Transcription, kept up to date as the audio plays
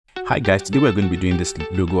Hi guys, today we're going to be doing this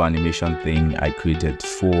logo animation thing I created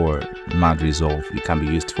for mahdresolve. It can be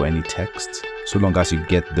used for any text, so long as you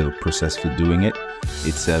get the process for doing it.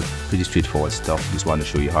 It's pretty straightforward stuff. Just want to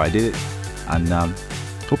show you how I did it, and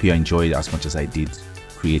hope you enjoyed it as much as I did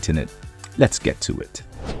creating it. Let's get to it.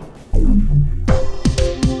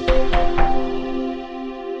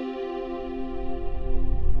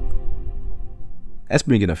 Let's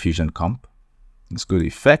bring in a fusion comp. Let's go to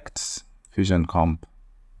effects, fusion comp,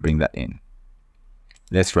 bring that in.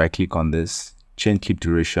 Let's right click on this, change clip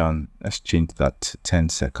duration. Let's change that to 10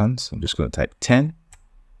 seconds. I'm just going to type 10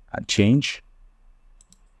 and change.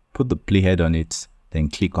 Put the playhead on it, then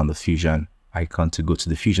click on the fusion icon to go to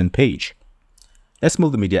the fusion page. Let's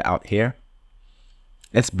move the media out here.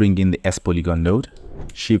 Let's bring in the sPolygon node,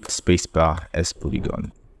 shift spacebar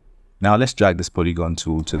sPolygon. Now let's drag this polygon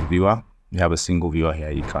tool to the viewer. You have a single viewer here.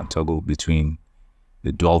 You can toggle between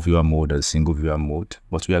the dual viewer mode or the single viewer mode,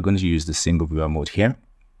 but we are going to use the single viewer mode here.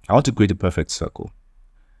 I want to create a perfect circle.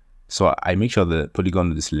 So I make sure the polygon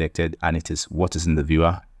node is selected and it is what is in the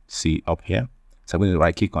viewer. See up here. So I'm going to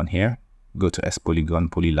right click on here, go to sPolygon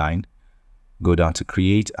polyline, go down to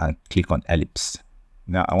create and click on ellipse.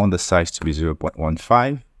 Now I want the size to be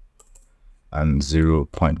 0.15 and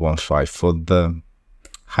 0.15 for the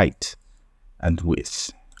height and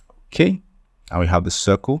width. Okay, and we have the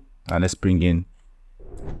circle, and let's bring in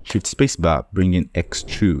shift spacebar, bring in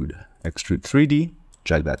extrude 3D,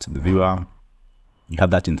 drag that to the viewer. You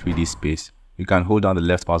have that in 3D space. You can hold down the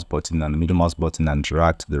left mouse button and the middle mouse button and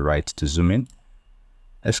drag to the right to zoom in.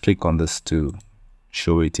 Let's click on this to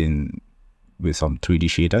show it in with some 3D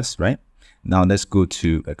shaders, right? Now let's go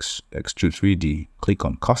to extrude 3D, click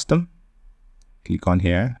on custom, click on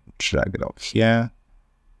here, drag it up here,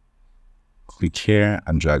 click here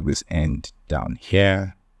and drag this end down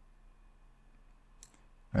here.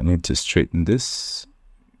 I need to straighten this.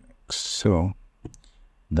 So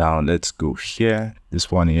now let's go here. This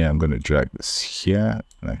one here, I'm going to drag this here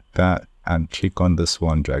like that and click on this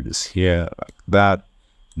one, drag this here like that.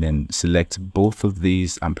 Then select both of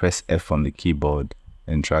these and press F on the keyboard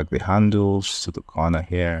and drag the handles to the corner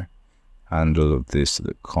here, handle of this to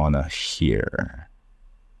the corner here.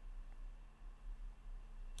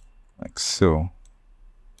 Like so.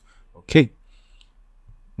 Okay.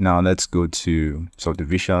 Now let's go to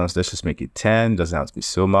subdivisions. Let's just make it 10. Doesn't have to be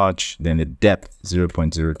so much. Then the depth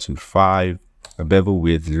 0.025, a bevel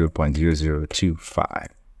width 0.0025.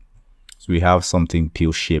 So we have something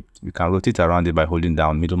pill shaped. We can rotate around it by holding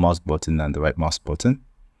down middle mouse button and the right mouse button.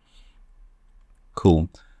 Cool.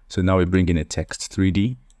 So now we bring in a text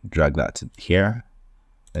 3D. Drag that here.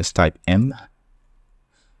 Let's type M.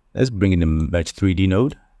 Let's bring in the merge 3D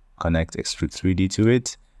node. Connect Extrude 3D to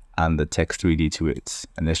it and the text 3D to it,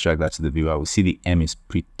 and let's drag that to the viewer. We see the M is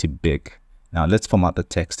pretty big. Now let's format the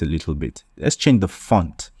text a little bit. Let's change the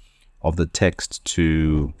font of the text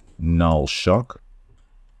to null shock.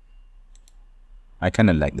 I kind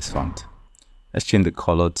of like this font. Let's change the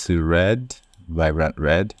color to red, vibrant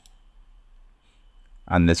red,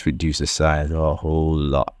 and let's reduce the size a whole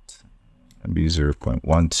lot. Maybe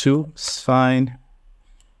 0.12 is fine.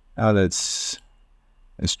 Now let's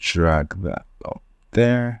drag that up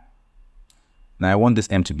there. Now I want this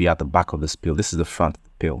M to be at the back of this pill. This is the front of the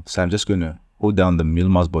pill. So I'm just going to hold down the middle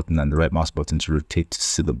mouse button and the right mouse button to rotate to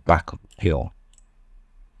see the back of the pill.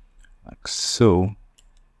 Like so.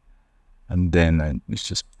 And then let's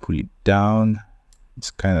just pull it down. It's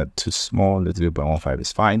kind of too small. 0.15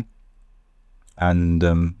 is fine. And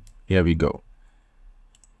here we go.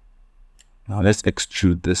 Now let's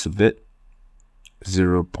extrude this a bit.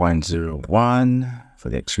 0.01 for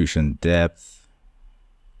the extrusion depth,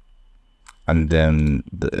 and then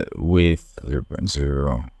the width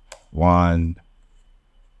 0.01. 1.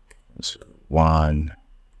 Let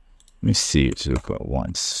me see,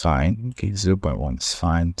 0.1 is fine. Okay, 0.1 is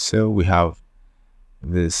fine. So we have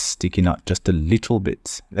this sticking out just a little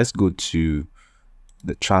bit. Let's go to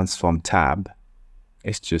the transform tab.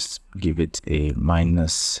 Let's just give it a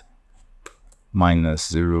minus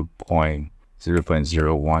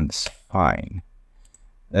 0.01 is fine.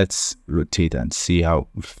 Let's rotate and see how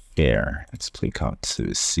fair. Let's click out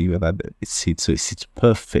to see whether it sits. So it sits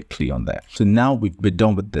perfectly on there. So now we're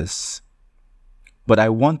done with this. But I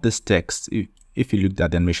want this text, if you looked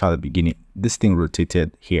at the animation at the beginning, this thing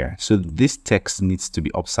rotated here. So this text needs to be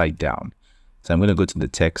upside down. So I'm going to go to the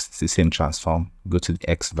text, it's the same transform, go to the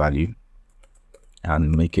X value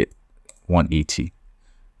and make it 180.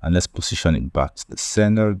 And let's position it back to the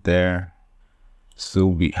center there. So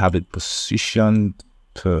we have it positioned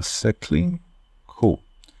perfectly. Cool.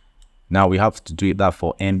 Now we have to do that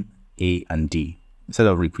for M, A, and D. Instead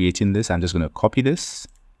of recreating this, I'm just going to copy this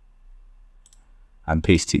and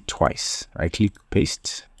paste it twice. Right click,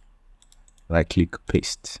 paste, right click,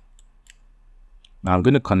 paste. Now I'm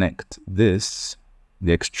going to connect this,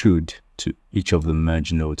 the extrude, to each of the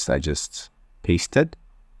merge nodes I just pasted.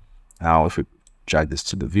 Now if we drag this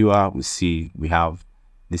to the viewer, we see we have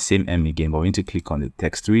the same M again, but we need to click on the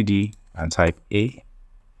text 3D and type A,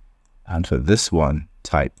 and for this one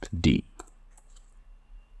type D.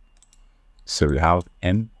 So we have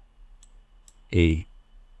M, A,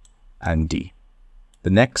 and D. The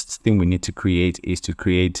next thing we need to create is to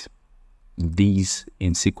create these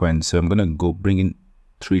in sequence. So I'm going to go bring in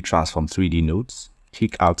 3 transform 3D nodes,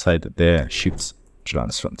 click outside there, shift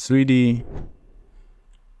transform 3D.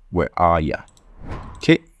 Where are ya?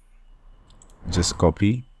 Okay, just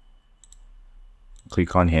copy,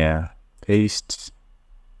 click on here, paste,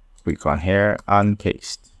 click on here and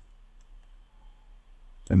paste.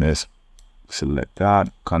 And let's select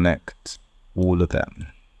that, connect all of them.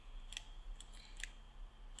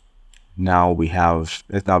 Now we have,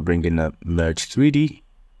 let's now bring in a merge 3D,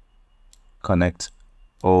 connect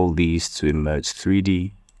all these to a merge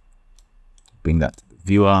 3D, bring that to the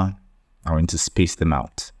viewer. I want to space them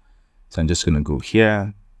out. So I'm just going to go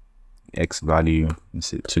here, X value, let's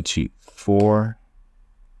say 224.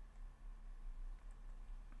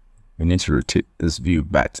 We need to rotate this view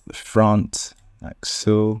back to the front, like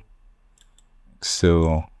so, like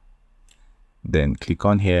so. Then click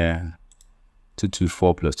on here.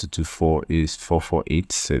 224 plus 224 is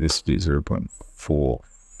 448, so this is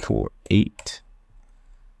 0.448.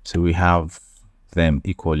 So we have them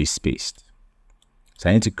equally spaced. So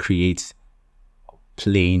I need to create a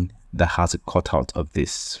plane that has a cutout of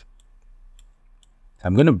this.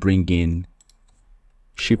 I'm going to bring in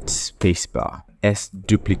Shift spacebar, S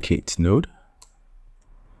duplicate node.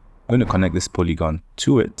 I'm going to connect this polygon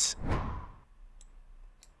to it.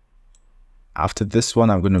 After this one,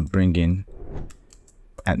 I'm going to bring in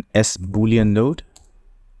an S boolean node,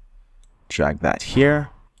 drag that here.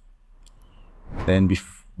 Then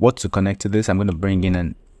what to connect to this, I'm going to bring in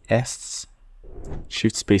an S,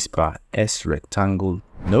 shift spacebar, S rectangle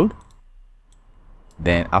node.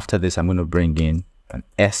 Then after this, I'm going to bring in an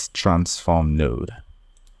S transform node.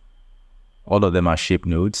 All of them are shape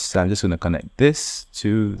nodes, so I'm just going to connect this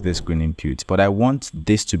to this green input, but I want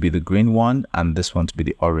this to be the green one and this one to be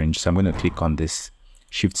the orange. So I'm going to click on this,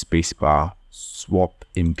 shift spacebar, swap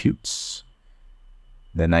inputs.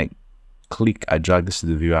 Then I drag this to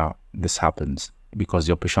the viewer. This happens because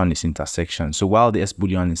the operation is intersection. So while the S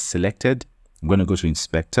boolean is selected, I'm going to go to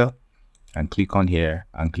inspector and click on here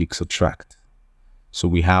and click subtract. So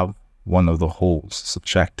we have one of the holes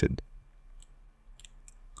subtracted.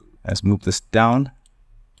 Let's move this down.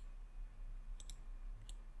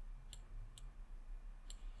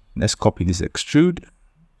 Let's copy this extrude,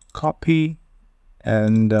 copy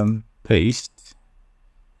and paste,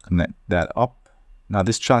 connect that up. Now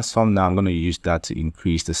this transform, now I'm going to use that to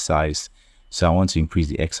increase the size. So I want to increase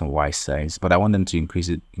the X and Y size, but I want them to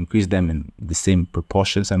increase them in the same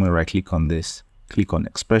proportions. I'm going to right click on this, click on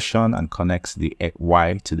expression and connect the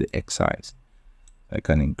Y to the X size. I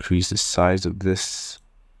can increase the size of this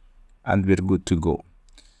and we're good to go.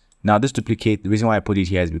 Now this duplicate, the reason why I put it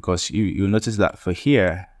here is because you'll notice that for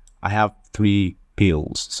here, I have 3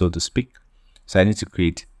 pills, so to speak. So I need to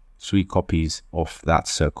create 3 copies of that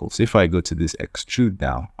circle. So if I go to this extrude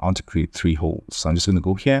now, I want to create 3 holes. So I'm just going to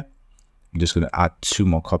go here. I'm just going to add 2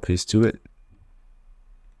 more copies to it.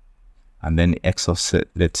 And then the X offset,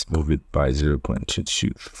 let's move it by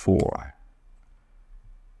 0.224.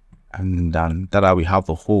 And then that we have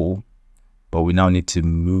the hole, but we now need to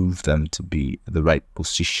move them to be the right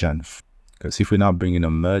position. Because if we now bring in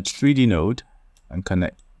a merge 3D node and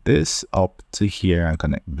connect this up to here and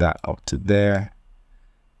connect that up to there,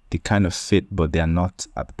 they kind of fit, but they are not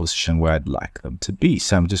at the position where I'd like them to be.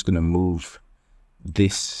 So I'm just going to move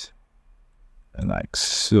this like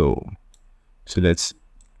so. So let's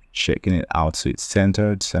checking it out so it's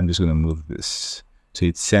centered. So I'm just going to move this so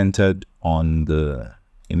it's centered on the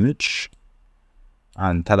image.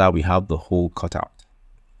 And tada, we have the hole cut out.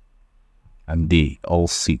 And they all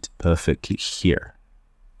sit perfectly here,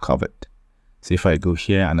 covered. So if I go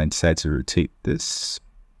here and I decide to rotate this,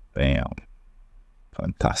 bam,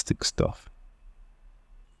 fantastic stuff.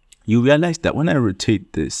 You realize that when I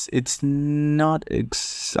rotate this, it's not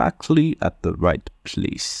exactly at the right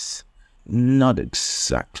place. Not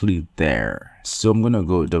exactly there. So I'm going to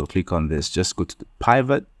go double click on this, just go to the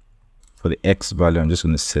pivot. For the X value, I'm just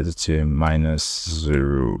going to set it to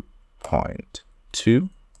 -0.2.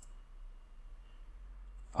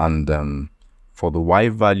 And for the Y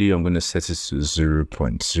value, I'm going to set it to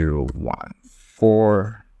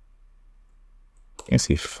 0.014. You can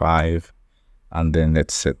say 5. And then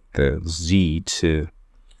let's set the Z to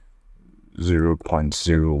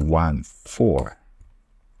 0.014.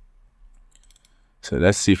 So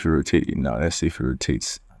let's see if we rotate it now. Let's see if it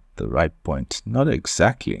rotates at the right point. Not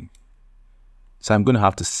exactly. So I'm going to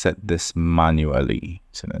have to set this manually.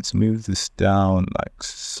 So let's move this down like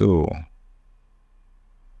so.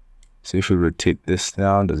 So if we rotate this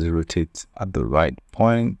down, does it rotate at the right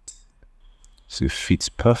point? So it fits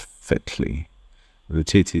perfectly.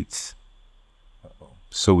 Rotate it.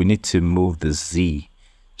 So we need to move the Z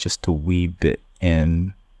just a wee bit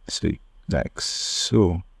in. So like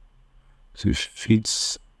so. So it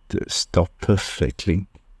fits the stuff perfectly.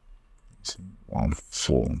 So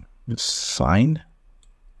 1.4. Just sign.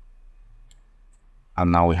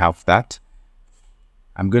 And now we have that.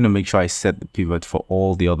 I'm going to make sure I set the pivot for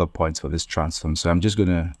all the other points for this transform. So I'm just going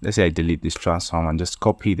to, let's say I delete this transform and just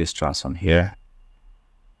copy this transform here.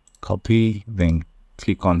 Copy, then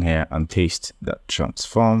click on here and paste that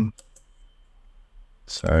transform.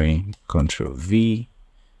 Sorry, Control V.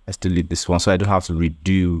 Let's delete this one so I don't have to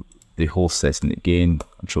redo the whole setting again.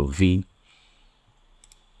 Control V.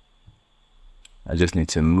 I just need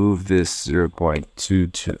to move this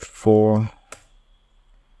 0.224.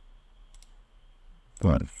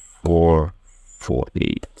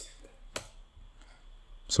 0.448.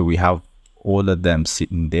 So we have all of them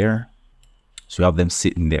sitting there. So we have them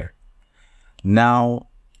sitting there. Now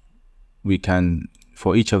we can,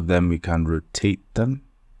 for each of them, we can rotate them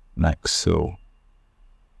like so.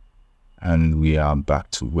 And we are back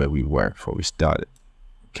to where we were before we started.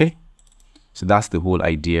 Okay. So that's the whole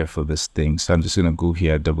idea for this thing. So I'm just going to go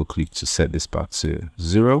here, double click to set this back to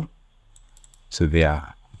 0. So they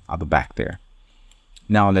are at the back there.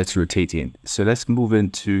 Now let's rotate it. So let's move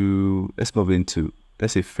into, let's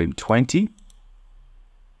say frame 20.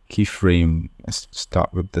 Keyframe, let's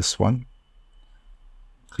start with this one.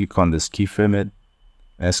 Click on this keyframe.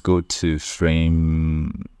 Let's go to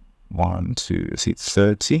frame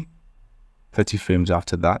 30 frames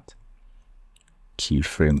after that.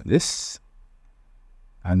 Keyframe this.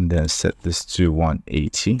 And then set this to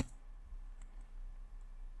 180.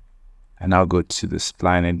 And I'll go to the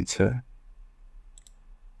spline editor.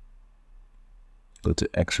 Go to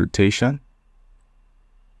X rotation.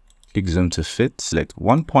 Click zoom to fit. Select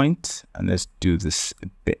one point. And let's do this a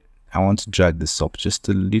bit. I want to drag this up just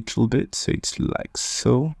a little bit. So it's like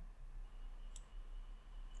so.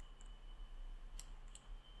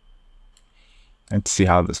 Let's see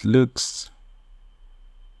how this looks.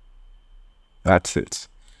 That's it.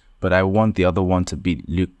 But I want the other one to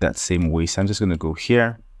look that same way. So I'm just going to go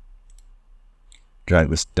here. Drag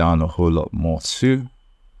this down a whole lot more too.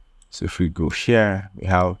 So if we go here, we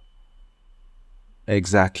have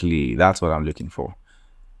exactly, that's what I'm looking for.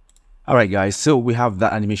 All right, guys. So we have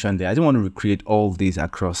that animation there. I don't want to recreate all these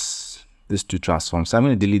across these two transforms. So I'm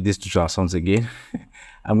going to delete these two transforms again.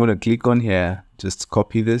 I'm going to click on here, just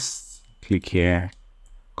copy this, click here,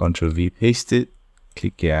 Control V, paste it,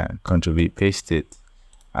 click here, Control V, paste it,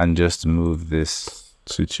 and just move this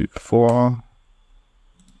 224.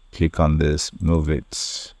 Click on this, move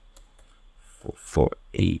it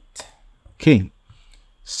 448. Okay,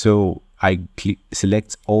 so I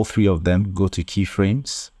select all three of them, go to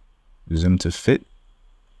keyframes, zoom to fit,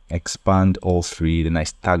 expand all three, then I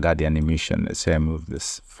stagger the animation. Let's say I move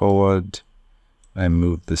this forward, I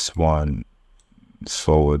move this one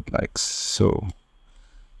forward like so.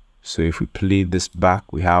 So if we play this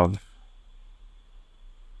back, we have,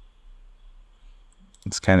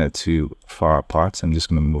 it's kind of too far apart. So I'm just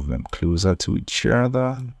going to move them closer to each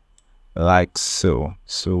other like so.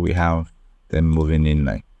 So we have them moving in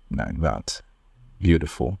like that.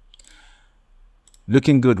 Beautiful.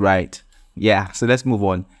 Looking good, right? Yeah. So let's move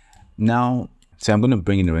on. Now, so I'm going to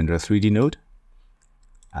bring in the render 3D node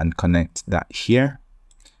and connect that here.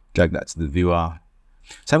 Drag that to the viewer.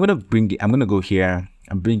 So I'm going to go here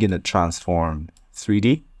and bring in the transform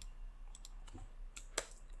 3D.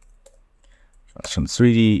 Transform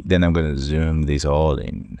 3D. Then I'm going to zoom these all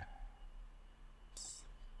in.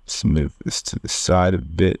 Let's move this to the side a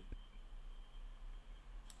bit.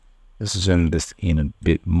 Let's zoom this in a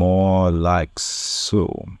bit more like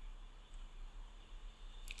so.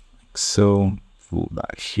 Like so. Pull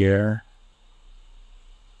back here.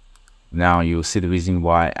 Now you'll see the reason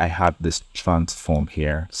why I had this transform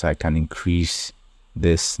here. So I can increase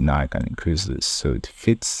this. Now I can increase this so it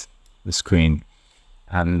fits the screen.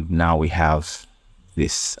 And now we have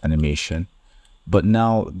this animation. But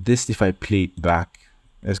now this, if I play it back,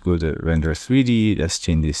 let's go to render 3D. Let's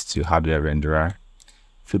change this to hardware renderer.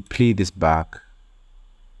 If we play this back,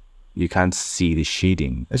 you can't see the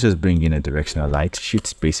shading. Let's just bring in a directional light.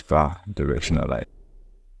 Shift spacebar, directional light.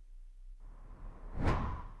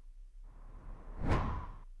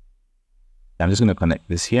 I'm just going to connect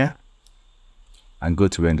this here and go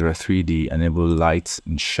to Renderer 3D, enable lights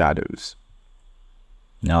and shadows.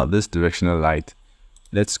 Now this directional light,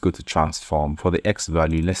 let's go to transform. For the X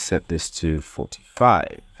value, let's set this to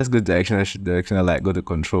 45. Let's go to directional light, go to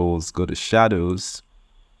controls, go to shadows.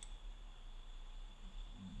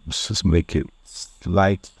 Let's just make it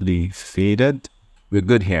slightly faded. We're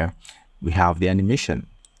good here. We have the animation.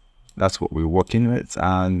 That's what we're working with,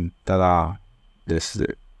 and ta-da, this is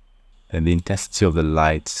it. And the intensity of the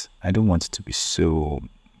lights, I don't want it to be so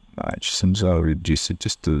much, so I'll reduce it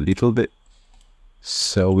just a little bit.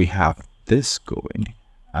 So we have this going,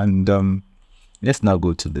 and let's now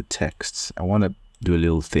go to the text. I want to do a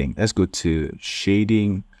little thing. Let's go to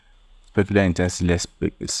shading, specular intensity. Let's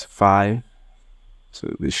pick this 5,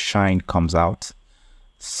 so the shine comes out.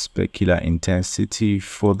 Specular intensity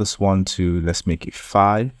for this one too, let's make it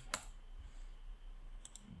 5.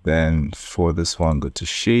 Then for this one, go to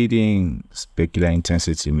shading, specular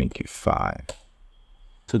intensity, make it 5.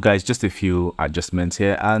 So guys, just a few adjustments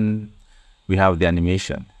here, and we have the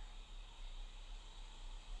animation.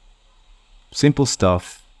 Simple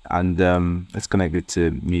stuff. And let's connect it to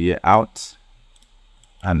media out.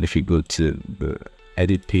 And if you go to the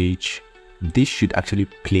edit page, this should actually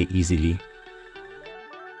play easily.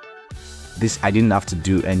 This, I didn't have to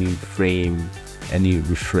do any frame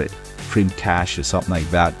cache or something like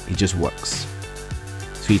that. It just works.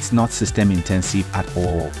 So it's not system intensive at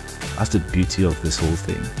all. That's the beauty of this whole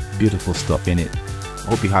thing. Beautiful stuff in it. I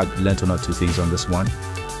hope you had learned one or two things on this one.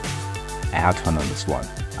 I had fun on this one,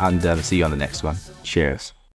 and see you on the next one. Cheers.